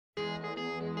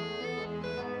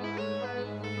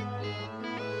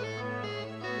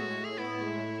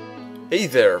Hey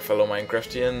there fellow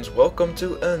Minecraftians, welcome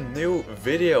to a new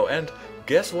video, and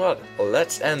guess what?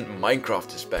 Let's End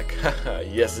Minecraft is back.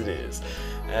 Yes it is.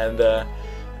 And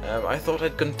I thought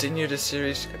I'd continue this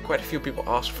series. Quite a few people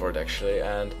asked for it actually,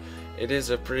 and it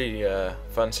is a pretty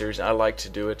fun series. I like to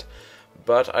do it,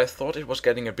 but I thought it was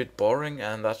getting a bit boring,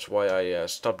 and that's why I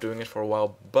stopped doing it for a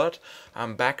while. But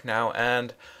I'm back now,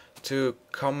 and to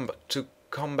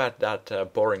combat that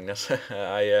boringness,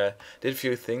 I did a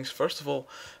few things. First of all,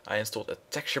 I installed a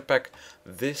texture pack.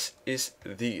 This is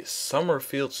the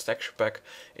Summerfields Texture pack.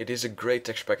 It is a great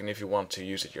texture pack, and if you want to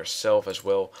use it yourself as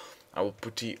well, I will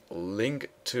put the link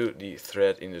to the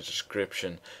thread in the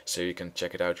description so you can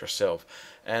check it out yourself.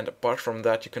 And apart from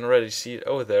that, you can already see it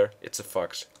over there. It's a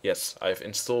fox. Yes, I've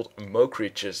installed Mo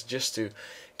creatures just to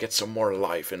get some more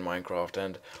life in Minecraft,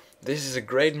 and this is a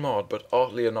great mod, but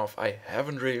oddly enough I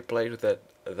haven't really played with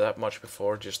that much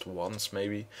before, just once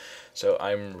maybe, so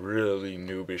I'm really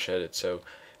noobish at it, so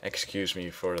excuse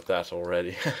me for that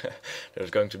already.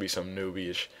 There's going to be some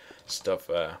noobyish stuff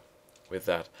with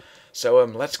that. So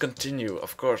let's continue.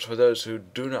 Of course, for those who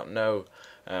do not know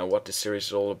what this series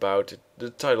is all about, the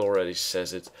title already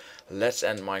says it. Let's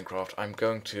end Minecraft. I'm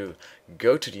going to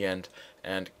go to the end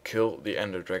and kill the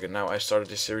Ender Dragon. Now, I started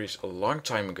this series a long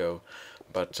time ago,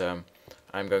 but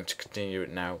I'm going to continue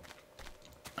it now.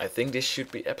 I think this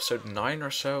should be episode 9 or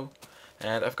so,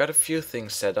 and I've got a few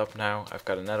things set up now. I've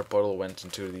got another portal went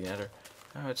into the nether.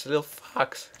 Oh, it's a little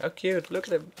fox. How cute. Look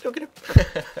at him. Look at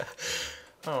him.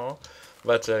 Oh.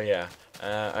 But yeah,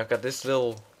 I've got this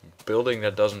little building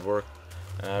that doesn't work.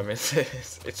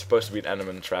 It's supposed to be an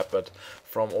enderman trap, but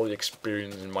from all the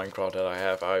experience in Minecraft that I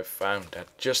have, I've found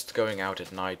that just going out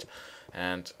at night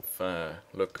and go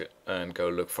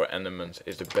look for endermans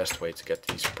is the best way to get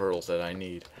these pearls that I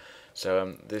need.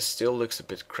 So this still looks a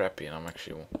bit crappy, and I'm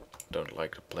actually don't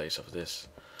like the place of this.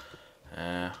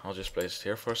 I'll just place it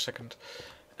here for a second.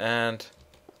 And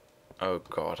oh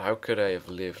god, how could I have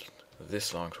lived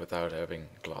this long without having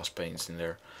glass panes in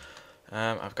there?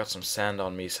 I've got some sand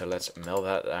on me, so let's melt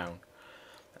that down.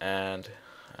 And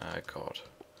god,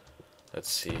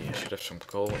 let's see, I should have some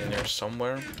coal in there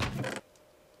somewhere.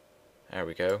 There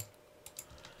we go.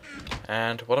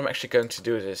 And what I'm actually going to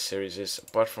do with this series is,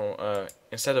 apart from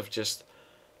instead of just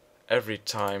every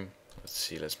time, let's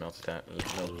see, let's melt it down,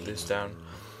 let's melt this down.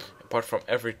 Apart from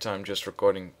every time just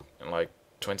recording in like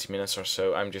 20 minutes or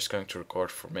so, I'm just going to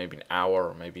record for maybe an hour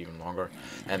or maybe even longer,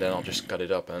 and then I'll just cut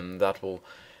it up, and that will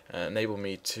enable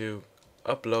me to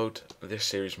upload this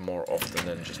series more often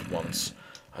than just once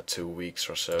or 2 weeks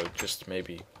or so, just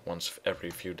maybe once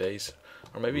every few days,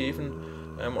 or maybe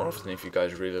even more often if you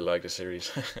guys really like the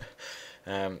series.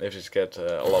 If it gets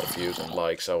a lot of views and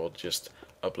likes, I will just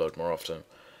upload more often.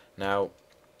 Now,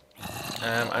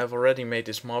 I've already made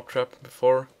this mob trap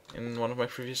before in one of my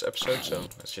previous episodes, so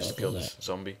let's just kill this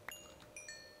zombie.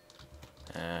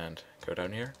 And go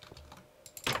down here.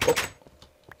 Oh.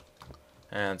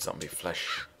 And zombie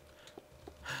flesh.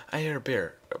 I hear a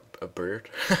bear. A bird?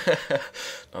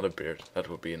 Not a beard. That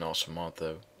would be an awesome mod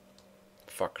though.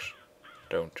 Fox,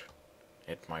 don't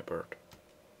hit my bird.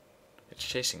 It's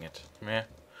chasing it. Meh.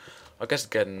 I'll get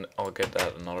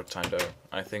that another time though.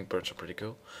 I think birds are pretty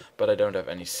cool, but I don't have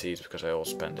any seeds because I all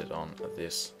spent it on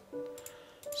this.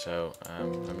 So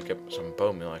let me get some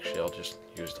bone meal. Actually, I'll just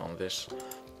use it on this,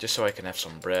 just so I can have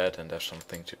some bread and have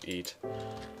something to eat.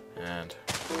 And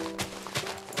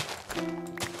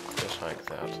just like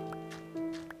that.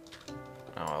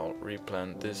 Now I'll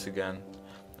replant this again.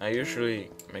 I usually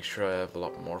make sure I have a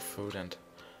lot more food, and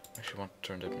actually want to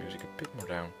turn that music a bit more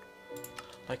down,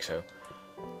 like so.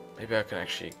 Maybe I can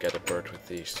actually get a bird with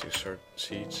these 2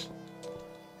 seeds.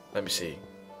 Let me see.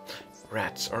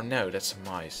 Rats, or no, that's a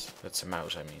mice. That's a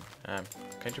mouse, I mean.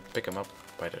 Can't you pick them up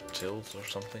by their tails or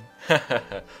something?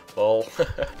 Lol.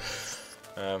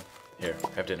 Here,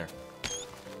 have dinner.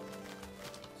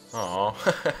 Aww.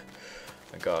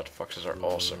 My god, foxes are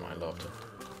awesome, I love them.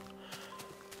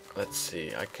 Let's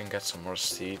see, I can get some more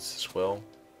seeds as well.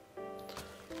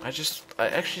 I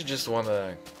actually just want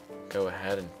to go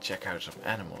ahead and check out some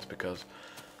animals, because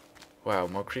wow,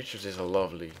 Mo Creatures is a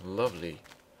lovely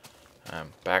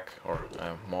pack, or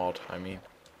mod I mean.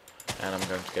 And I'm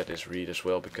going to get this reed as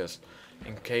well, because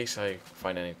in case I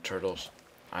find any turtles,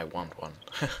 I want one.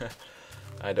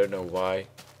 I don't know why,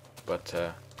 but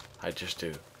I just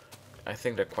do. I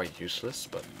think they're quite useless,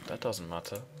 but that doesn't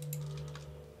matter.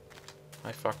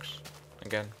 Hi fox,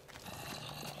 again.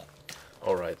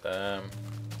 Alright,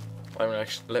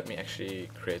 let me actually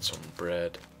create some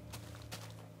bread,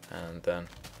 and then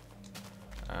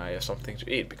I have something to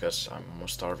eat, because I'm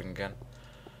almost starving again.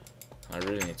 I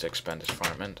really need to expand this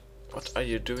farm. And what are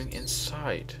you doing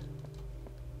inside?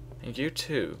 And you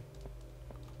too.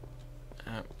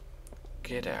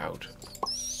 Get out.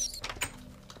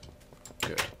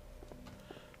 Good.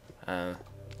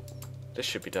 This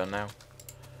should be done now.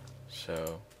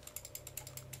 So,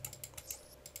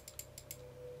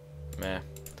 meh,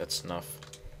 that's enough.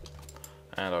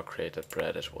 And I'll create that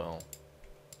bread as well.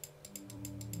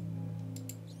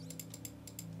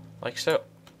 Like so.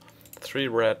 3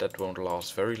 bread, that won't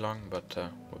last very long, but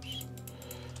whoops.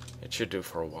 It should do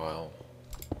for a while.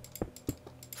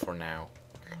 For now.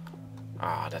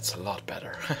 Ah, that's a lot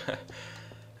better.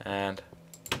 And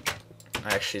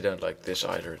I actually don't like this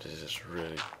either. This is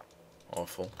really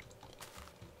awful.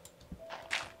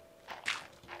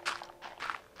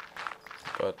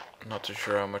 But not too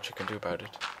sure how much I can do about it.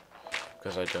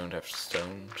 Because I don't have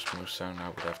stone, smooth stone. I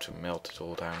would have to melt it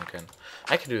all down again.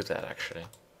 I can do that actually.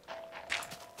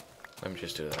 Let me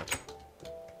just do that.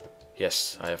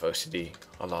 Yes, I have OCD.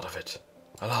 A lot of it.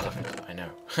 A lot of it, I know.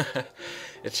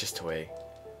 It's just the way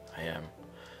I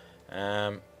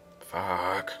am.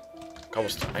 Fuck.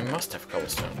 Cobblestone. I must have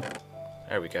cobblestone.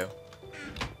 There we go.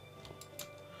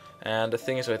 And the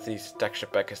thing is with these texture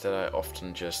packs is that I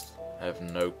often just have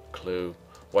no clue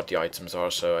what the items are,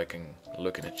 so I can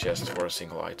look in the chest for a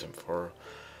single item for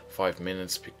 5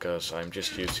 minutes because I'm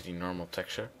just used to the normal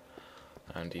texture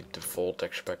and the default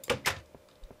texture pack, but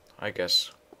I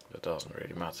guess it doesn't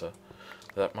really matter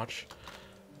that much.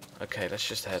 Okay, let's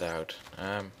just head out.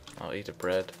 I'll eat the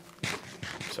bread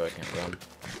so I can run,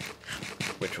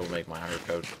 which will make my hunger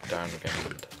go down again.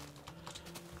 And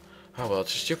oh well,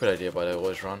 it's a stupid idea, but I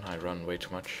always run. I run way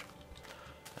too much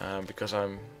because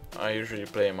I usually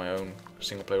play in my own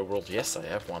single player world. Yes, I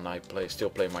have one. I still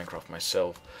play Minecraft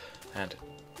myself, and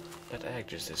that egg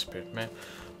just disappeared, man.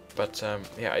 But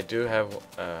yeah, I do have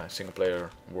a single player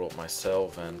world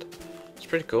myself, and it's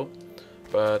pretty cool.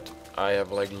 But I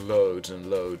have like loads and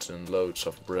loads and loads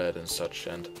of bread and such,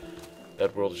 and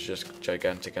that world is just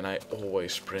gigantic, and I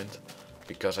always sprint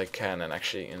because I can. And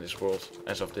actually in this world,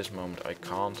 as of this moment, I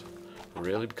can't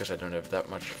really because I don't have that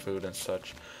much food and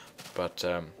such. But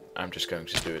I'm just going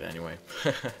to do it anyway.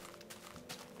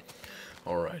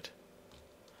 Alright.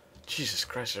 Jesus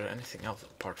Christ, is there anything else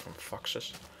apart from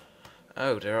foxes?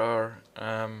 Oh,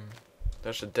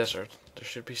 there's a desert. There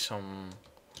should be some...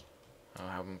 Oh,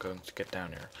 how am I going to get down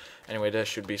here? Anyway, there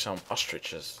should be some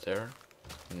ostriches there.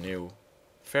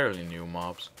 Fairly new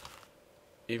mobs.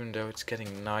 Even though it's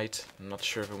getting night, I'm not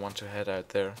sure if I want to head out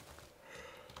there.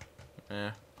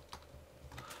 Yeah.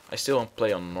 I still don't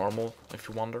play on normal, if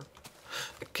you wonder.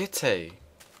 A kitty!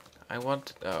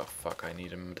 Oh fuck, I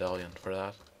need a medallion for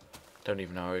that. Don't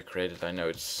even know how I created it. I know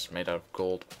it's made out of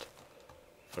gold, but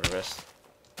for the rest.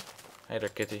 Hey there,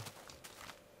 kitty.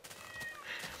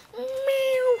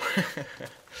 Meow!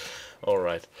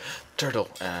 Alright. Turtle.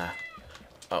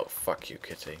 Oh, fuck you,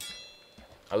 kitty.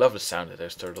 I love the sound that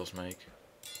those turtles make.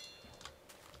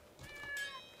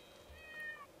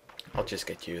 I'll just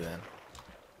get you then.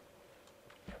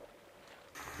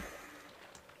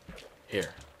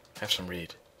 Here, have some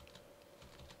reed.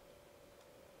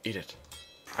 Eat it.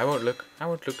 I won't look,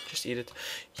 just eat it.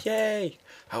 Yay!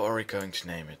 How are we going to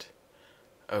name it?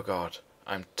 Oh god,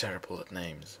 I'm terrible at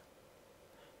names.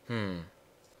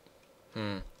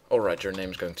 Alright, your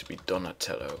name's going to be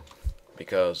Donatello.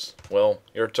 Because, well,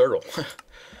 you're a turtle.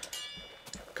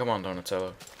 Come on,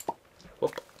 Donatello.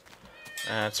 Whoop.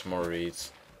 Add some more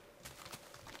reeds.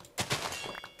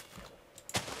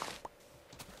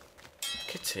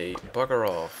 Kitty, bugger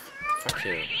off. Fuck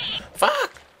you.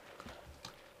 Fuck!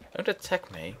 Don't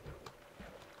attack me.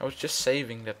 I was just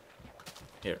saving that.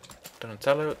 Here,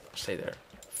 Donatello, stay there.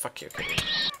 Fuck you, kitty.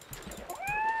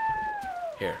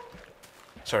 Here.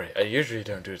 Sorry, I usually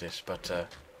don't do this, but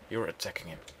you're attacking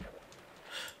him.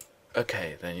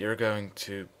 Okay, then you're going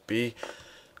to be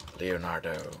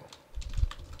Leonardo.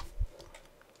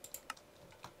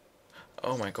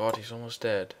 Oh my god, he's almost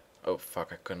dead. Oh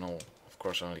fuck, I can of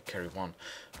course only carry one.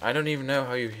 I don't even know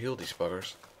how you heal these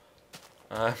buggers.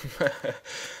 I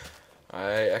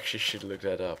actually should look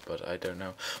that up, but I don't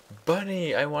know.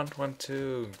 Bunny, I want one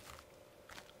too.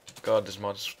 God, this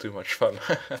mod is too much fun.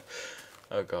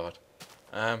 Oh god.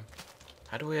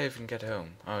 How do we even get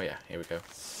home? Oh yeah, here we go.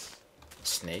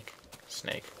 Snake?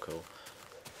 Snake, cool.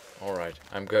 Alright,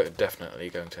 I'm definitely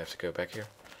going to have to go back here.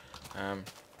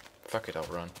 Fuck it, I'll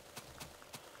run.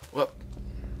 Well.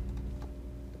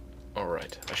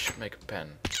 Alright, I should make a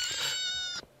pen.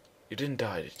 You didn't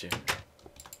die, did you?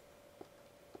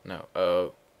 No.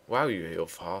 Oh, wow, you heal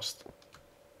fast.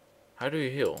 How do you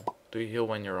heal? Do you heal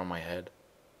when you're on my head?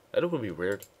 That would be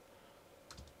weird.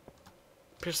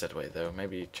 Appears that way though,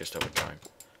 maybe just over time.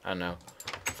 I don't know.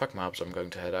 Fuck mobs, I'm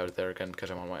going to head out there again because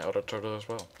I'm on my other turtle as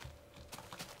well.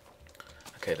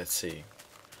 Okay, let's see.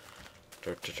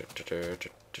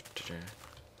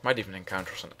 Might even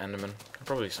encounter some endermen.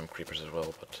 Probably some creepers as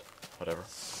well, but whatever.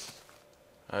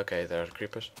 Okay, there are the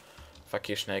creepers. Fuck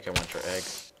you, snake, I want your egg.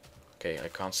 Okay, I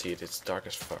can't see it, it's dark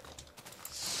as fuck.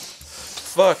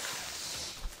 Fuck!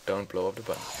 Don't blow up the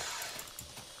button.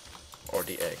 Or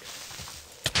the egg.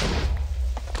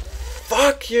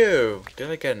 Fuck you!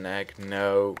 Did I get an egg?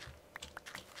 No.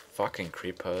 Fucking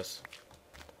creepers.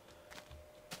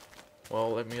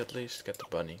 Well, let me at least get the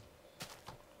bunny.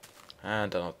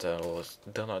 And Donatello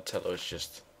is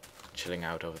just chilling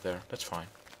out over there. That's fine.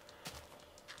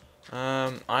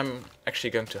 I'm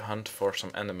actually going to hunt for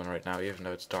some endermen right now, even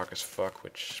though it's dark as fuck,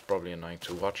 which is probably annoying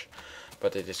to watch.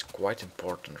 But it is quite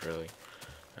important, really.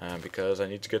 Because I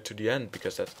need to get to the end,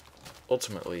 because that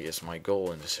ultimately is my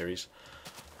goal in the series.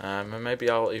 And maybe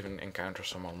I'll even encounter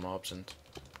some more mobs, and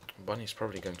Bunny's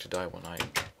probably going to die when I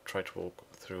try to walk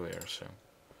through here, so...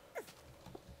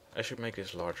 I should make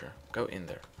this larger. Go in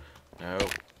there. No.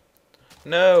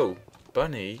 No!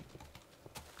 Bunny!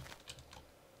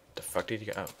 The fuck did you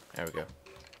go? Oh, there we go.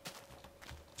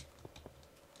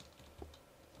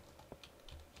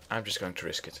 I'm just going to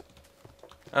risk it.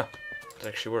 Oh, that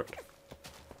actually worked.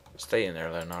 Stay in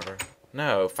there, Leonardo.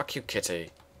 No, fuck you, kitty.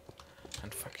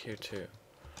 And fuck you too.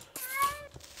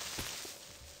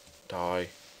 Die.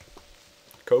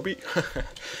 Kobe?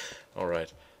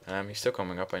 Alright. He's still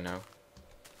coming up, I know.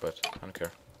 But I don't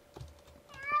care.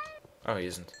 Oh, he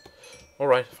isn't.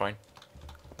 Alright, fine.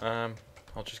 I'll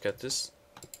just get this.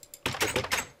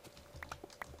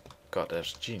 God,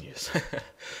 that's genius.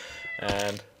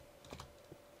 And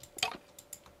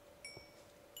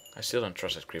I still don't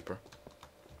trust that creeper.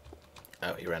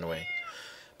 Oh, he ran away.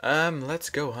 Let's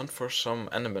go hunt for some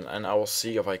endermen, and I will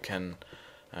see if I can,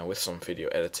 with some video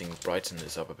editing, brighten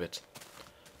this up a bit.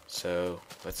 So,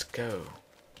 let's go.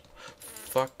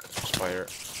 Fuck, spider.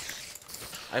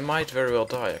 I might very well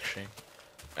die, actually.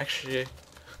 Actually,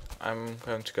 I'm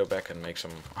going to go back and make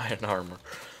some iron armor.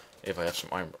 If I have some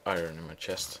iron in my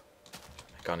chest.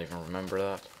 I can't even remember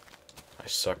that. I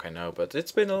suck, I know, but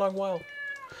it's been a long while.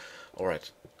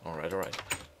 Alright, alright, alright.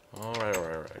 Alright,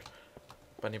 alright, alright.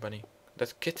 Bunny, bunny.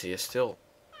 That kitty is still...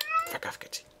 Fuck off,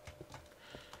 kitty.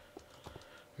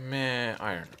 Meh,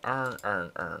 iron. Iron,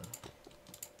 iron, iron.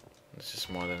 This is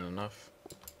more than enough.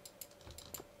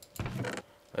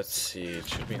 Let's see, it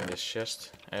should be in this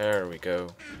chest. There we go.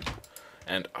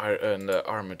 And the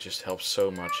armor just helps so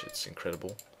much, it's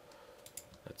incredible.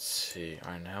 Let's see,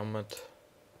 iron helmet.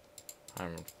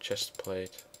 Iron chest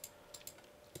plate.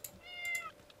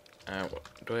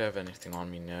 Do I have anything on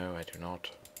me? No, I do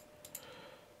not.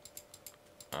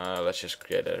 Let's just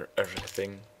create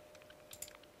everything.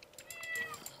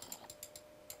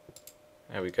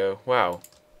 There we go. Wow,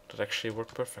 that actually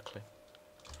worked perfectly.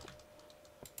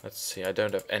 Let's see, I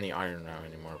don't have any iron now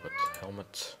anymore, but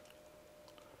helmet.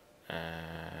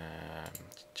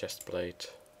 Chest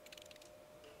plate.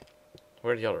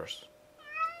 Where are the others?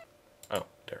 Oh,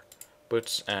 there.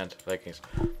 Boots and leggings.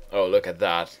 Oh, look at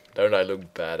that. Don't I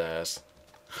look badass?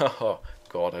 Oh,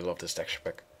 God, I love this texture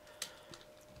pack.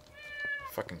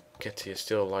 Fucking kitty is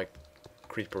still like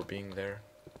creeper being there.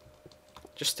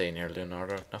 Just stay near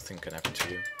Leonardo. Nothing can happen to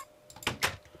you.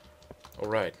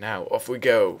 Alright, now off we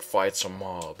go. Fight some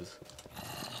mobs.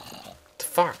 The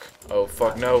fuck? Oh,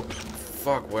 fuck, no.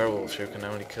 Fuck, werewolves. You can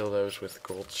only kill those with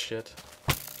gold shit.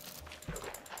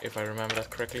 If I remember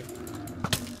that correctly.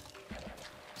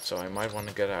 So I might want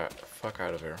to get the fuck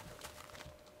out of here.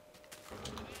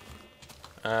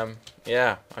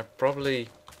 Yeah, I probably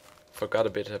forgot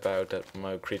a bit about that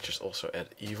my creatures also add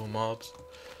evil mobs.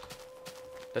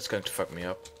 That's going to fuck me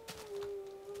up.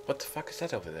 What the fuck is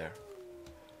that over there?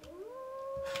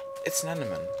 It's an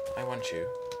enderman. I want you.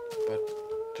 But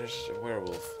there's a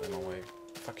werewolf in my way.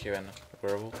 Fuck you,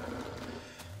 werewolf.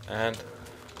 And,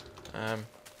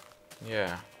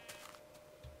 yeah.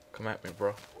 Come at me,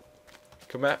 bro.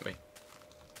 Come at me.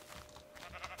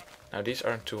 Now these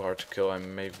aren't too hard to kill. I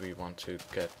maybe want to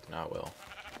get... Nah, well.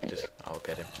 I'll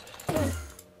get him.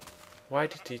 Why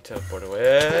did he teleport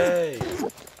away?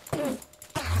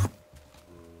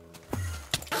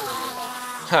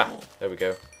 Ha! There we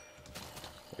go.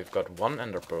 We've got one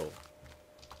ender pearl.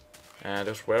 And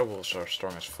those werewolves are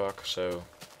strong as fuck, so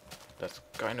that's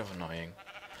kind of annoying.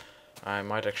 I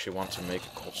might actually want to make a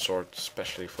cold sword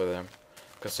especially for them,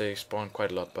 because they spawn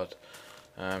quite a lot, but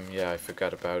yeah, I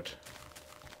forgot about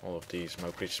all of these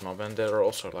creatures mob, and there are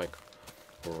also like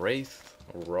wraiths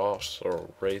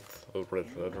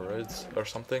or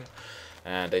something,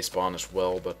 and they spawn as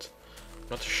well, but I'm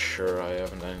not sure. I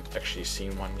haven't actually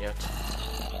seen one yet.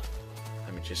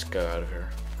 Let me just go out of here.